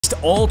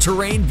best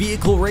all-terrain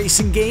vehicle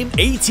racing game,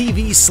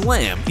 ATV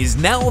Slam, is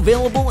now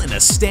available in a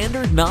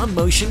standard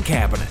non-motion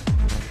cabinet.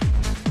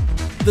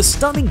 The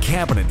stunning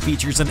cabinet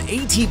features an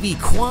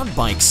ATV quad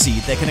bike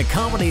seat that can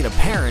accommodate a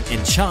parent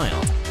and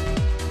child.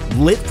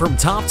 Lit from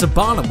top to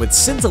bottom with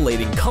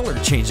scintillating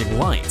color-changing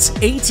lights,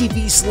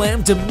 ATV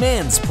Slam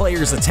demands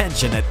players'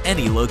 attention at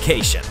any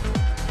location.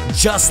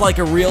 Just like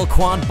a real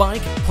quad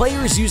bike,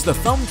 players use the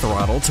thumb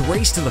throttle to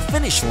race to the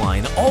finish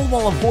line, all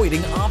while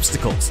avoiding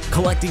obstacles,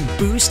 collecting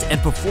boost,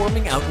 and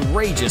performing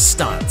outrageous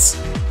stunts.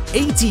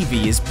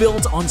 ATV is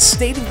built on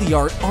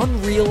state-of-the-art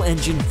Unreal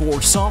Engine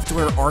 4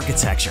 software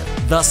architecture,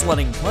 thus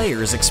letting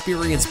players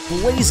experience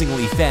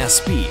blazingly fast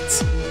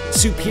speeds,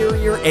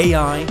 superior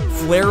AI,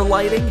 flare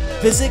lighting,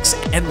 physics,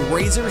 and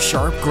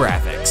razor-sharp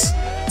graphics.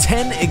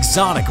 10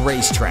 exotic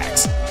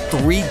racetracks,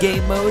 3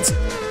 game modes,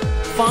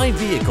 5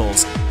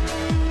 vehicles,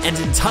 and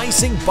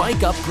enticing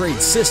bike upgrade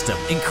system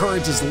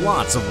encourages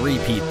lots of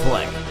repeat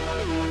play.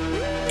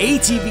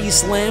 ATV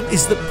Slam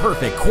is the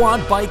perfect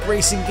quad bike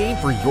racing game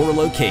for your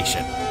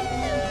location.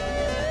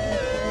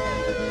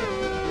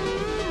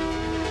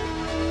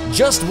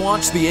 Just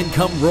watch the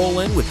income roll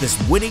in with this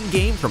winning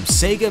game from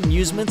Sega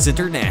Amusements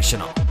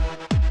International.